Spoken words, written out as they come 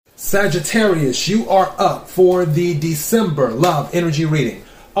Sagittarius, you are up for the December love energy reading.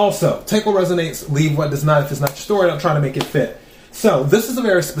 Also, take what resonates, leave what does not. If it's not your story, don't try to make it fit. So, this is a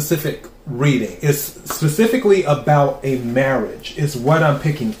very specific reading. It's specifically about a marriage, is what I'm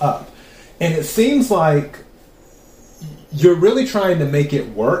picking up. And it seems like you're really trying to make it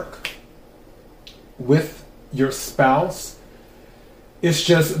work with your spouse. It's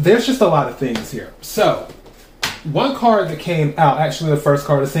just, there's just a lot of things here. So, one card that came out, actually the first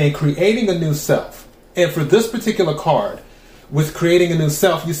card, is saying creating a new self. And for this particular card, with creating a new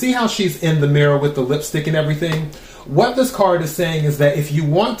self, you see how she's in the mirror with the lipstick and everything? What this card is saying is that if you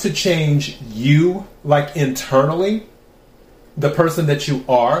want to change you, like internally, the person that you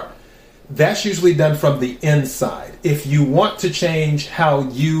are, that's usually done from the inside. If you want to change how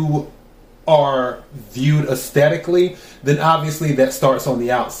you are viewed aesthetically, then obviously that starts on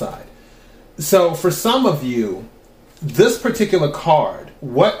the outside. So for some of you, this particular card,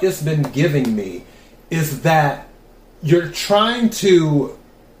 what it's been giving me is that you're trying to,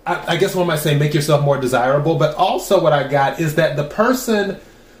 I guess one might say, make yourself more desirable, but also what I got is that the person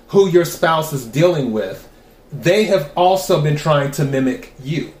who your spouse is dealing with, they have also been trying to mimic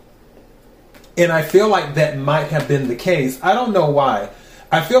you. And I feel like that might have been the case. I don't know why.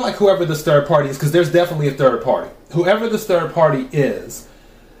 I feel like whoever this third party is, because there's definitely a third party. Whoever this third party is,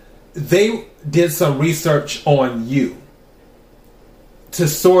 they did some research on you to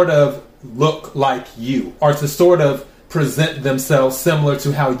sort of look like you, or to sort of present themselves similar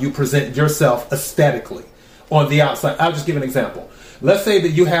to how you present yourself aesthetically on the outside. I'll just give an example. Let's say that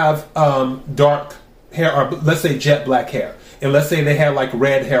you have dark hair, or let's say jet black hair, and let's say they had like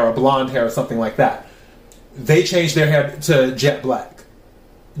red hair or blonde hair or something like that. They changed their hair to jet black.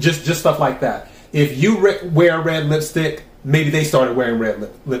 Just stuff like that. If you wear red lipstick, maybe they started wearing red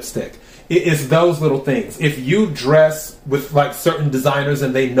lipstick. It's those little things. If you dress with like certain designers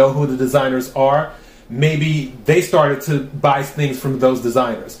and they know who the designers are, maybe they started to buy things from those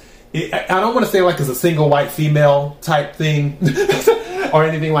designers. I don't want to say like it's a single white female type thing or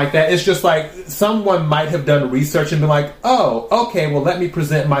anything like that. It's just like someone might have done research and been like, oh, okay, well, let me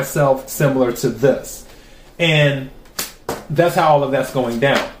present myself similar to this. And that's how all of that's going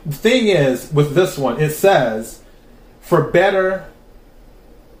down. The thing is, with this one, it says, for better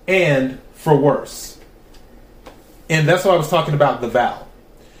and for worse. And that's why I was talking about the vow.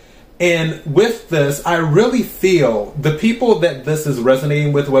 And with this, I really feel the people that this is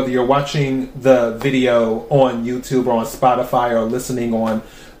resonating with, whether you're watching the video on YouTube or on Spotify or listening on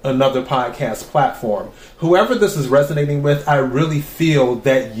another podcast platform, whoever this is resonating with, I really feel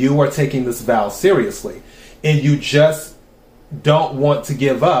that you are taking this vow seriously. And you just don't want to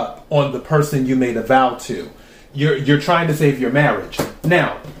give up on the person you made a vow to. You're trying to save your marriage.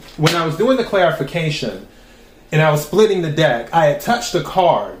 Now, when I was doing the clarification and I was splitting the deck, I had touched a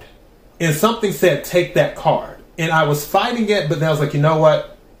card and something said, take that card. And I was fighting it, but then I was like, you know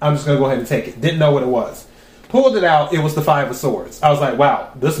what? I'm just going to go ahead and take it. Didn't know what it was. Pulled it out. It was the Five of Swords. I was like,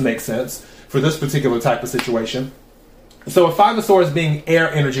 wow, this makes sense for this particular type of situation. So a Five of Swords being air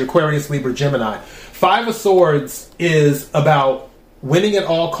energy, Aquarius, Libra, Gemini. Five of Swords is about winning at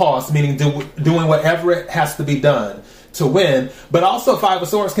all costs, meaning doing whatever it has to be done to win. But also Five of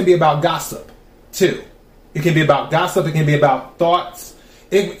Swords can be about gossip, too. It can be about gossip. It can be about thoughts.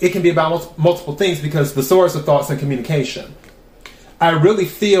 It can be about multiple things, because the swords are thoughts and communication. I really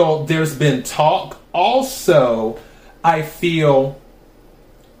feel there's been talk. Also, I feel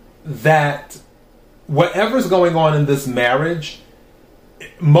that whatever's going on in this marriage,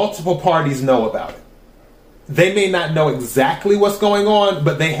 multiple parties know about it. They may not know exactly what's going on,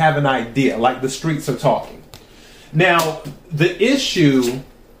 but they have an idea, like the streets are talking. Now, the issue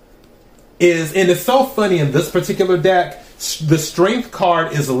is, and it's so funny in this particular deck, the Strength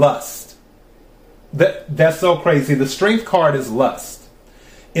card is lust. That's so crazy. The Strength card is lust.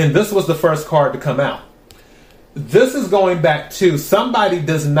 And this was the first card to come out. This is going back to somebody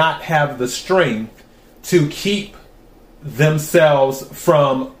does not have the strength to keep themselves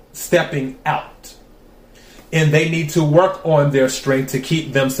from stepping out. And they need to work on their strength to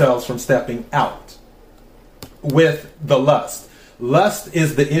keep themselves from stepping out with the lust. Lust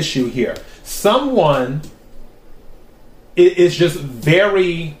is the issue here. Someone is just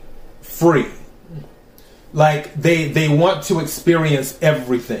very free. Like they want to experience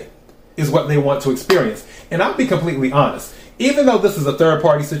everything is what they want to experience. And I'll be completely honest. Even though this is a third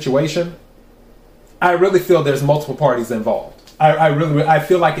party situation, I really feel there's multiple parties involved. I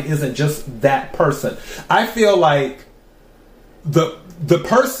feel like it isn't just that person. I feel like the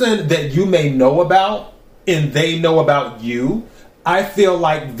person that you may know about and they know about you, I feel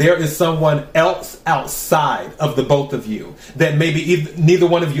like there is someone else outside of the both of you that maybe neither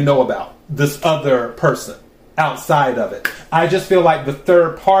one of you know about, this other person outside of it. I just feel like the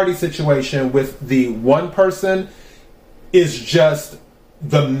third party situation with the one person is just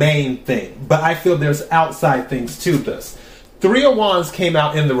the main thing. But I feel there's outside things to this. Three of Wands came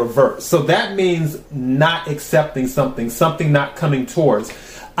out in the reverse. So that means not accepting something, something not coming towards.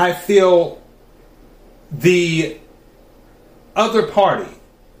 I feel the other party,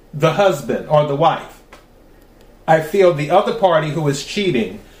 the husband or the wife, I feel the other party who is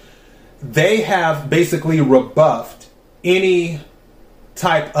cheating, they have basically rebuffed any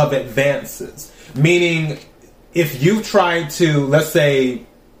type of advances. Meaning, if you've tried to, let's say,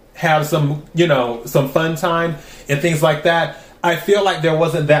 have some, some fun time and things like that, I feel like there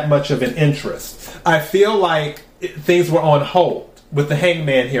wasn't that much of an interest. I feel like things were on hold with the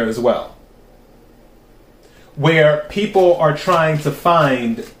Hangman here as well, where people are trying to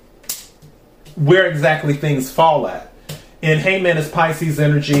find where exactly things fall at. And Hangman is Pisces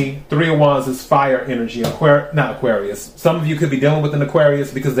energy. Three of Wands is fire energy. Not Aquarius. Some of you could be dealing with an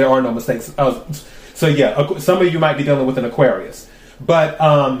Aquarius because there are no mistakes. So yeah, some of you might be dealing with an Aquarius.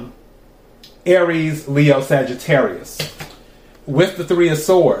 But Aries, Leo, Sagittarius. With the Three of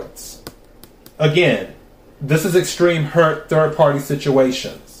Swords, again, this is extreme hurt, third-party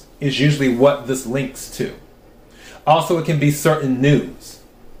situations is usually what this links to. Also, it can be certain news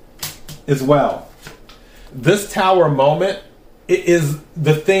as well. This Tower moment, it is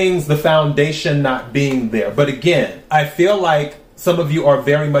the things, the foundation not being there. But again, I feel like some of you are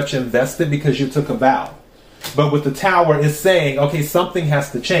very much invested because you took a vow. But with the Tower, it's saying, okay, something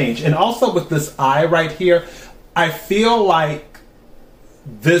has to change. And also with this eye right here, I feel like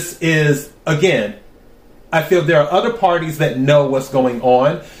this is, again, I feel there are other parties that know what's going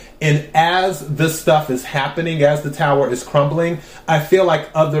on. And as this stuff is happening, as the Tower is crumbling, I feel like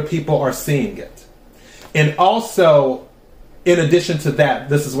other people are seeing it. And also, in addition to that,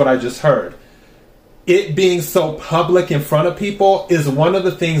 this is what I just heard. It being so public in front of people is one of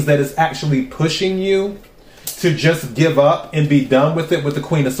the things that is actually pushing you to just give up and be done with it with the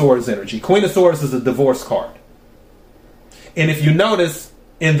Queen of Swords energy. Queen of Swords is a divorce card. And if you notice,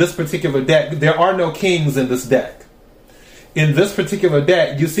 in this particular deck, there are no kings in this deck. In this particular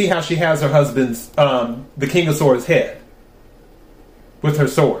deck, you see how she has her husband's, the King of Swords head with her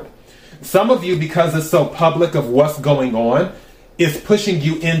sword. Some of you, because it's so public of what's going on, is pushing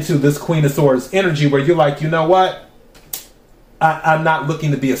you into this Queen of Swords energy where you're like, you know what? I'm not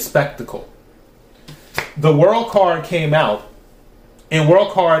looking to be a spectacle. The World card came out, and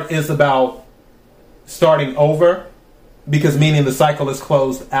World card is about starting over, because meaning the cycle is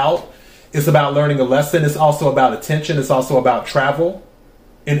closed out. It's about learning a lesson. It's also about attention. It's also about travel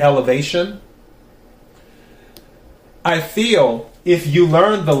and elevation. I feel if you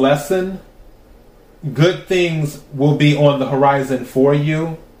learn the lesson, good things will be on the horizon for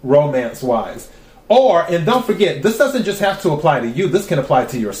you, romance-wise. And don't forget, this doesn't just have to apply to you. This can apply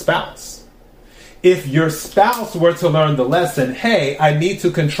to your spouse. If your spouse were to learn the lesson, hey, I need to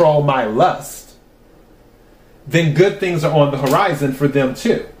control my lust, then good things are on the horizon for them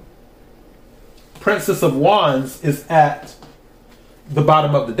too. Princess of Wands is at the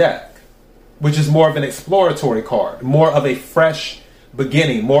bottom of the deck, which is more of an exploratory card, more of a fresh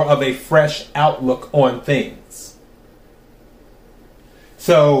beginning, more of a fresh outlook on things.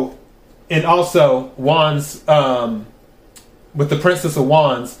 So, and also Wands, with the Princess of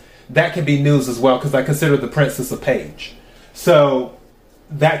Wands, that can be news as well, because I consider the Princess a page. So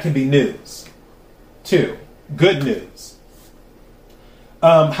that can be news too. Good news.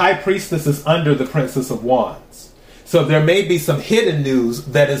 High Priestess is under the Princess of Wands. So there may be some hidden news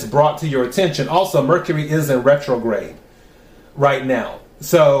that is brought to your attention. Also, Mercury is in retrograde right now.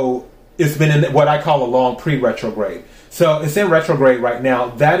 So it's been in what I call a long pre-retrograde. So it's in retrograde right now.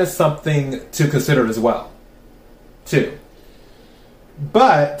 That is something to consider as well, too.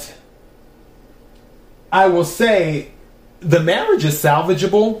 But I will say the marriage is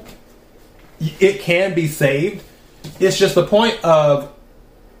salvageable. It can be saved. It's just the point of,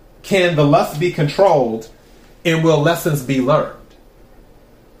 can the lust be controlled and will lessons be learned?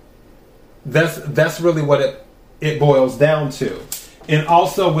 That's really what it boils down to. And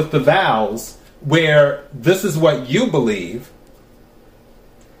also with the vows, where this is what you believe,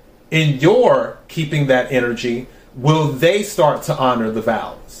 and you're keeping that energy, will they start to honor the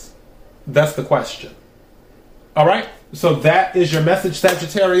vows? That's the question. All right? So that is your message,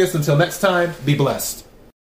 Sagittarius. Until next time, be blessed.